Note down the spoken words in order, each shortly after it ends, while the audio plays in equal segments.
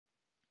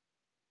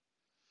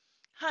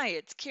Hi,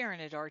 it's Karen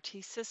at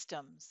RT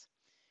Systems.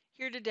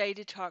 Here today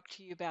to talk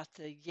to you about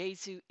the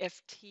Yaesu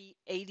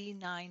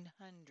FT-8900.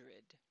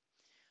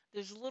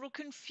 There's a little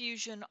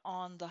confusion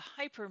on the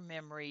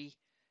hypermemory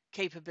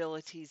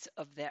capabilities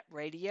of that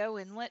radio,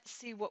 and let's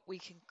see what we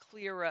can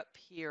clear up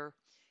here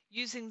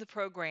using the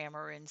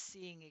programmer and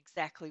seeing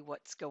exactly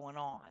what's going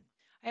on.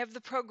 I have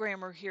the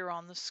programmer here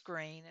on the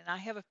screen, and I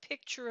have a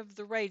picture of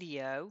the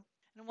radio,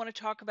 and I want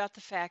to talk about the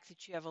fact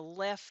that you have a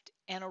left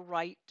and a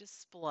right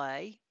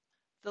display.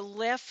 The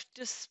left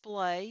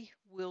display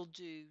will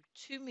do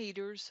 2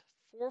 meters,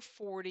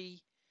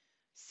 440,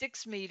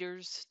 6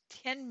 meters,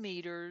 10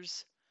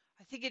 meters.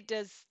 I think it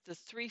does the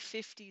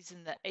 350s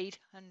and the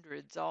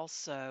 800s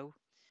also.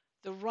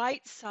 The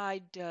right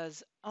side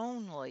does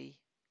only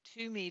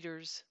 2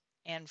 meters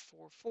and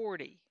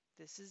 440.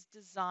 This is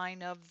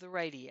design of the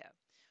radio.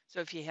 So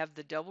if you have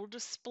the double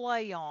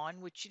display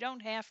on, which you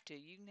don't have to,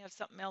 you can have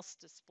something else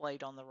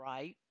displayed on the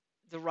right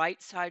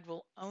side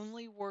will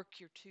only work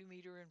your 2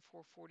 meter and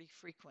 440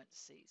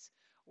 frequencies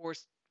or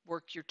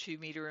work your 2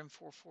 meter and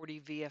 440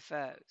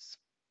 VFOs.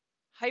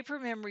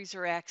 Hypermemories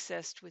are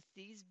accessed with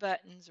these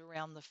buttons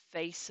around the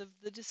face of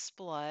the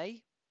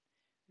display.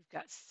 We've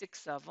got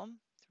 6 of them,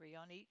 3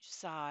 on each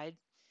side.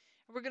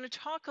 And we're going to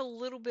talk a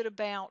little bit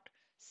about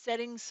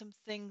setting some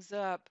things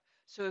up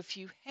so if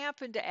you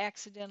happen to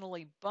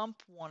accidentally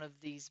bump one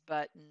of these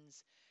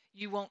buttons,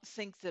 you won't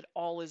think that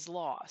all is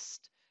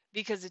lost.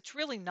 Because it's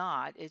really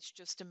not. It's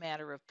just a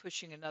matter of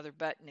pushing another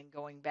button and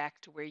going back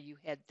to where you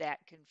had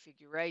that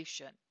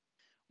configuration.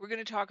 We're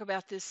going to talk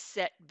about this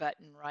set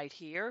button right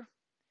here.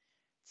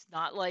 It's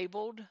not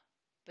labeled,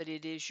 but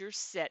it is your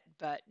set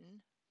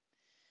button,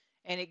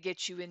 and it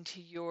gets you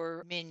into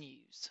your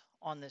menus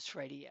on this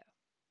radio.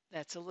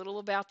 That's a little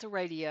about the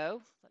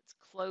radio. Let's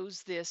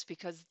close this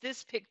because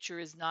this picture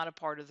is not a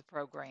part of the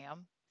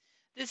program.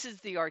 This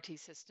is the RT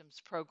Systems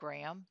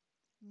program.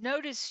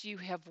 Notice you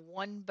have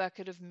one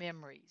bucket of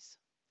memories.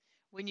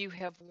 When you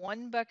have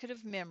one bucket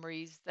of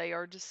memories, they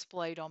are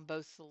displayed on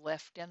both the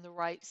left and the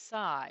right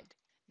side.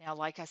 Now,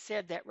 like I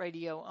said, that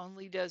radio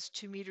only does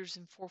 2 meters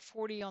and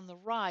 440 on the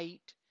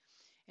right,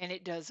 and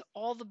it does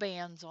all the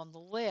bands on the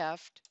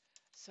left.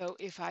 So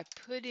if I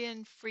put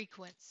in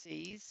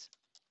frequencies,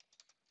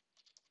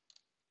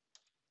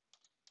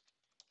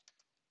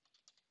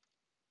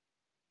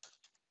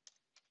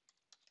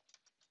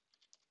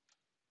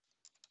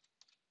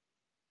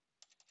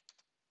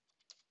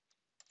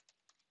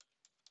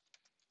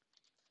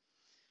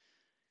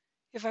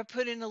 if I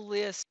put in a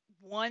list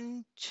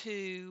 1,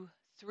 2,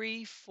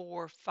 3,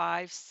 4,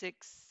 5,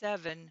 6,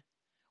 7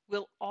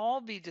 will all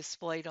be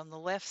displayed on the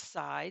left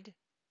side,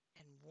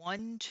 and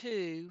 1,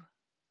 2,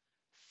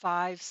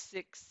 5,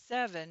 6,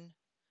 7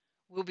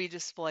 will be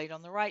displayed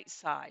on the right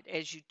side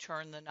as you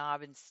turn the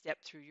knob and step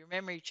through your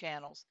memory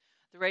channels.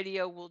 The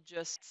radio will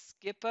just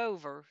skip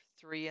over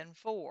 3 and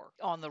 4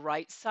 on the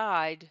right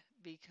side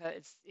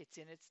because it's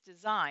in its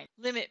design.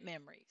 Limit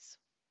memories.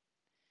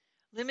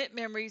 Limit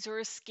memories are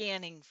a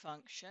scanning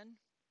function.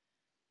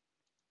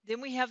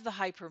 Then we have the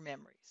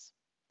hypermemories.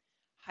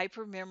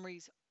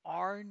 Hypermemories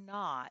are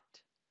not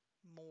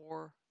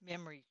more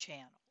memory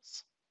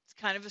channels. It's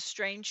kind of a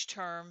strange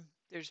term.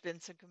 There's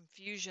been some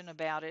confusion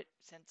about it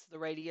since the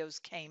radios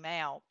came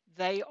out.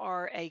 They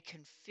are a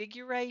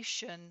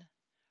configuration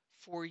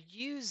for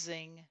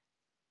using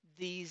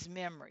these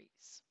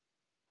memories.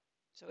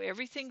 So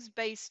everything's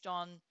based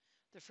on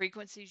the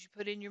frequencies you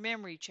put in your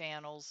memory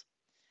channels.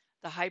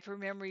 The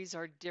hypermemories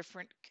are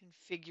different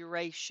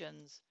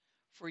configurations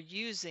for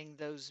using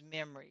those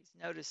memories.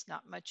 Notice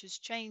not much is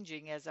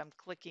changing as I'm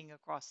clicking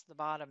across the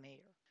bottom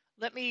here.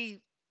 Let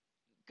me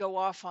go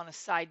off on a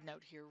side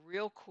note here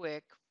real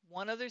quick.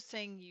 One other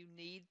thing you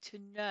need to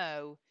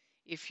know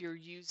if you're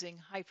using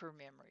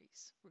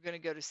hypermemories. We're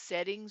going to go to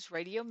Settings,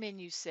 Radio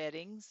Menu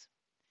Settings,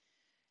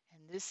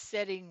 and this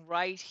setting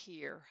right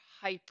here,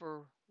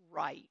 Hyper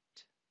Right.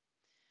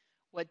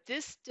 What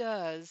this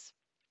does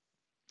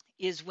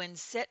is when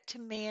set to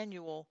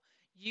manual,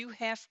 you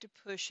have to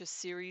push a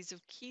series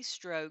of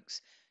keystrokes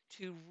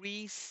to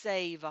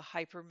resave a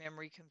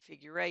hypermemory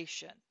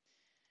configuration.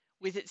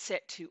 With it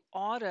set to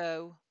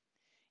auto,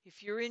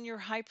 if you're in your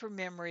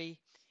hypermemory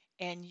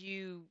and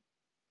you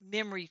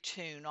memory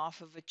tune off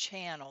of a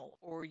channel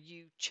or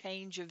you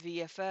change a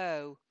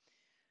VFO,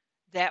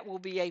 that will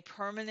be a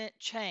permanent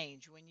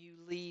change when you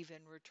leave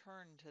and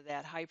return to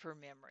that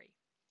hypermemory.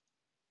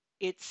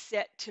 It's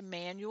set to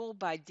manual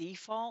by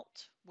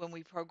default when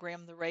we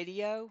program the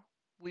radio.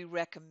 We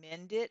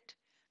recommend it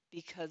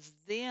because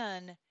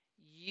then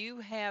you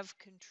have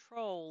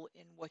control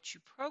in what you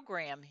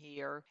program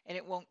here, and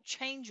it won't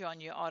change on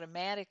you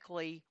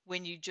automatically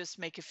when you just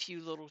make a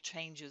few little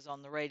changes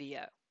on the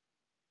radio.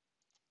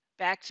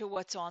 Back to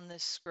what's on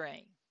this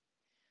screen.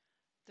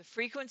 The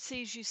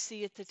frequencies you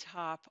see at the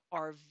top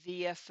are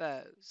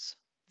VFOs.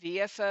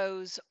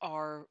 VFOs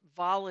are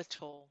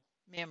volatile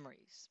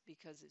memories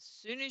because as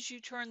soon as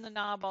you turn the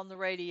knob on the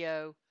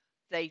radio,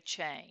 they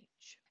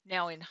change.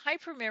 Now in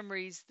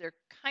hypermemories, there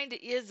kind of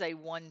is a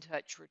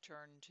one-touch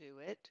return to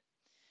it.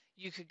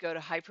 You could go to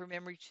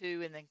Hypermemory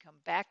 2 and then come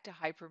back to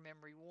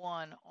Hypermemory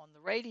 1 on the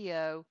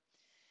radio,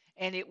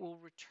 and it will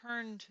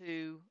return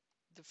to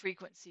the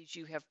frequencies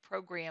you have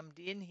programmed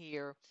in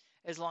here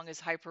as long as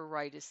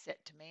HyperWrite is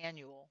set to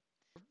manual.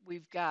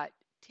 We've got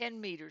 10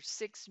 meters,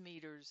 6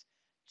 meters,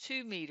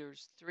 2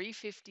 meters,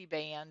 350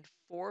 band,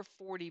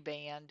 440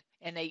 band,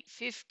 and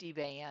 850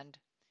 band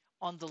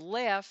on the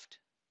left,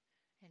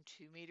 and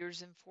 2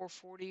 meters and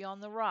 440 on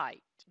the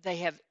right. They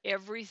have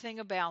everything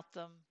about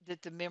them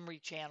that the memory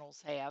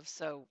channels have,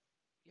 so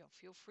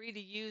feel free to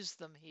use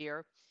them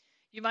here.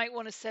 You might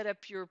want to set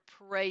up your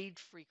parade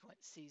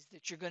frequencies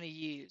that you're going to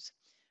use.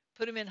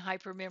 Put them in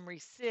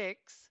Hypermemory 6,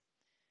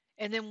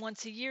 and then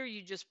once a year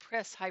you just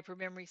press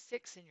Hypermemory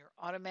 6 and you're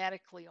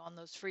automatically on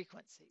those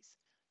frequencies.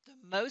 The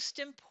most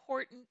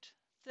important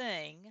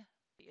thing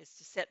is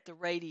to set the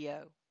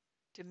radio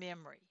to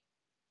memory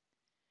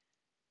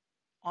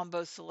on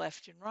both the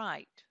left and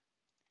right.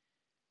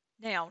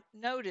 Now,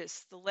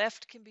 notice the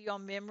left can be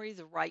on memory,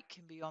 the right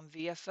can be on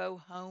VFO,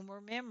 home, or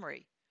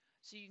memory.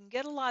 So you can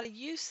get a lot of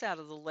use out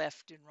of the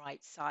left and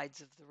right sides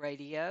of the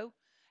radio,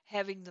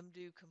 having them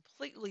do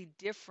completely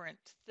different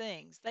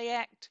things. They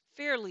act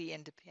fairly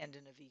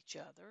independent of each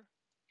other.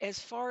 As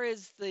far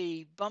as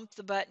the bump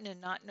the button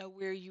and not know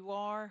where you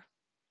are,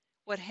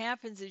 what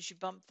happens is you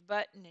bump the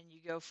button and you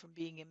go from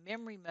being in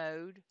memory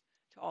mode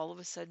to all of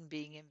a sudden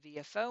being in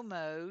VFO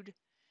mode,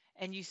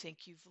 and you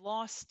think you've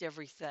lost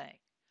everything.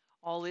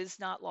 All is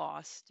not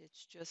lost.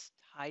 It's just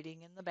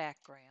hiding in the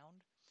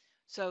background.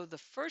 So the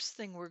first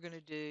thing we're going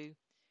to do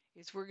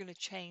is we're going to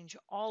change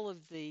all of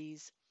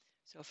these.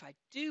 So if I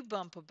do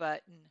bump a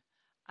button,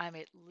 I'm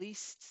at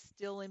least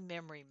still in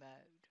memory mode.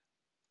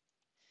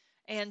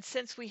 And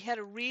since we had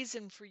a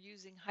reason for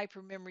using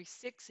Hypermemory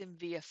 6 in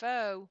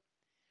VFO,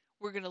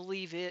 we're going to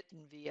leave it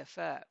in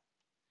VFO.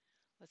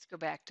 Let's go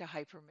back to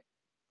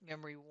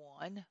Hypermemory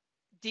 1.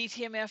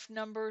 DTMF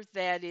number,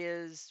 that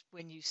is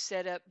when you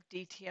set up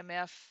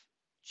DTMF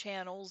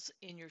channels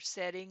in your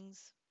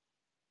settings,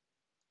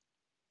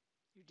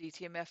 your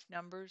DTMF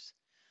numbers,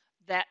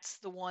 that's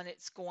the one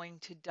it's going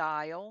to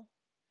dial.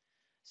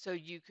 So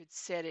you could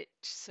set it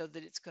so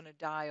that it's going to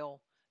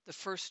dial the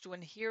first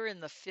one here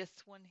and the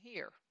fifth one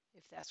here,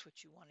 if that's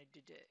what you wanted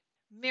to do.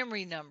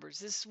 Memory numbers,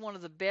 this is one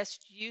of the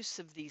best use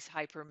of these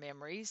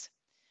hypermemories.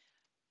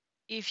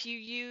 If you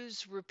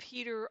use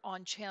repeater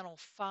on channel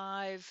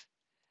 5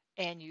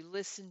 and you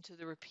listen to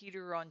the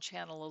repeater on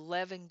channel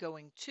 11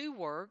 going to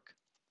work,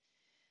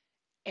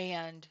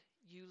 and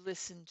you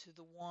listen to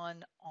the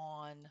one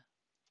on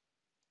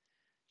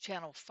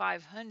channel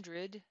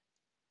 500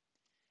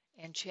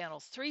 and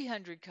channel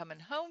 300 coming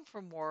home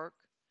from work,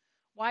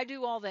 why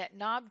do all that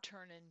knob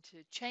turn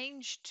into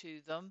change to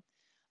them?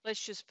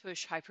 Let's just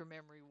push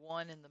Hypermemory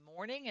 1 in the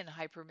morning and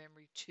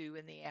Hypermemory 2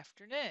 in the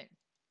afternoon.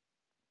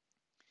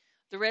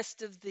 The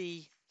rest of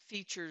the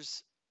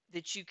features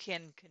that you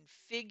can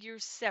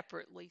configure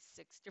separately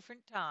 6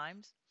 different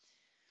times.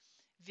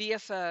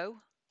 VFO,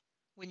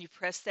 when you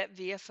press that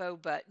VFO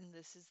button,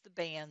 this is the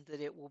band that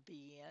it will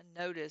be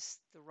in. Notice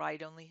the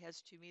right only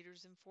has 2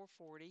 meters and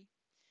 440.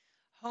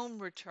 Home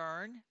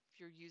return, if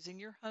you're using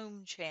your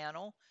home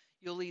channel,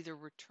 you'll either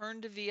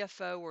return to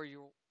VFO or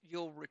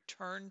you'll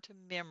return to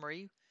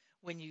memory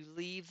when you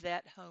leave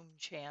that home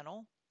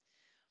channel.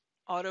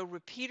 Auto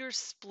repeater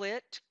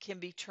split can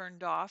be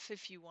turned off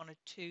if you want to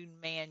tune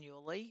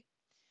manually.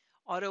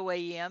 Auto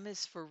AM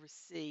is for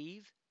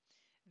receive.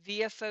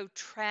 VFO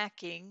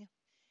tracking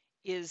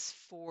is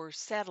for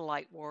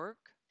satellite work.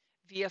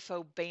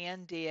 VFO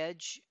band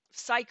edge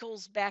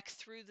cycles back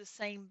through the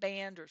same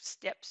band or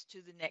steps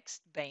to the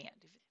next band.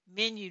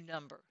 Menu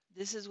number.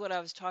 This is what I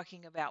was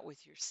talking about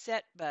with your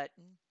set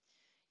button.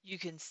 You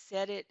can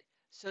set it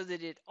so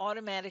that it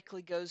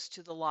automatically goes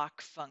to the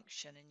lock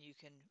function, and you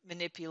can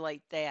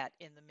manipulate that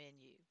in the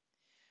menu.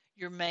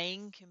 Your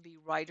main can be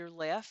right or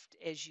left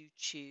as you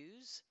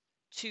choose.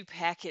 2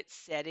 packet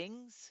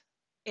settings.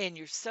 And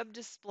your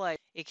sub-display,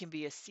 it can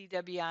be a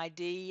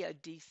CWID, a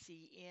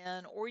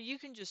DCN, or you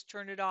can just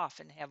turn it off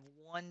and have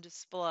one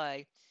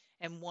display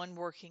and one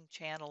working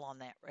channel on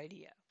that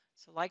radio.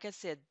 So like I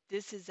said,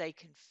 this is a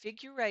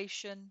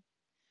configuration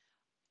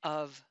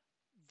of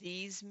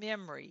these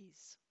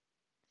memories.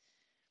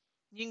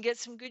 You can get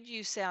some good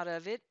use out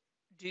of it,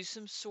 do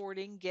some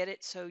sorting, get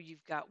it so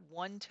you've got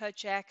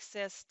one-touch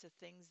access to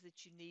things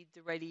that you need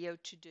the radio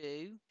to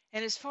do.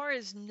 And as far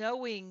as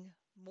knowing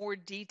more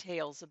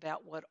details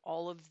about what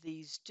all of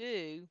these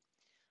do,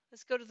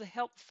 let's go to the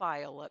help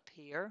file up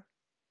here.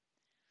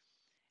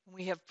 And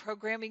we have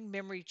programming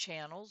memory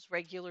channels,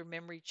 regular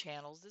memory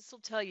channels. This will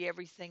tell you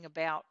everything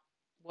about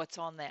what's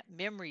on that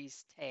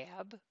memories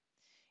tab.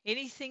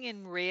 Anything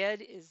in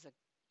red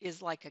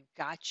is like a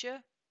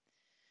gotcha.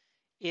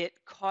 It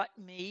caught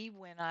me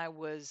when I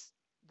was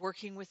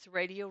working with the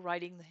radio,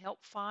 writing the help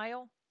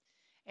file.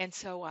 And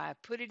so I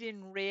put it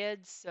in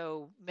red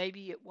so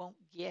maybe it won't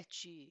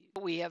get you.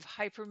 We have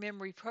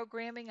hypermemory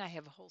programming. I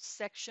have a whole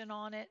section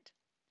on it.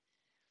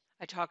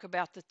 I talk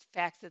about the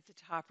fact that the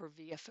top are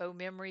VFO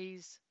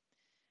memories.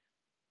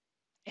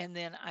 And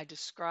then I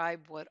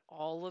describe what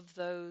all of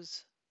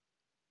those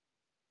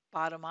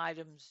bottom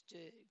items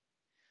do.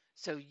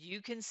 So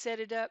you can set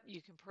it up,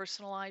 you can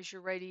personalize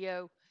your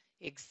radio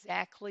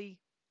exactly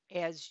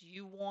as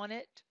you want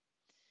it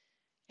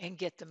and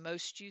get the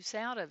most use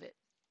out of it.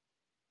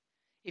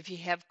 If you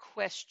have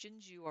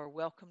questions, you are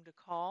welcome to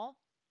call.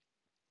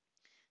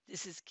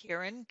 This is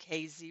Karen,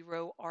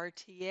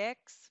 K0RTX.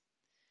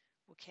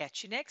 We'll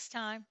catch you next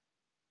time.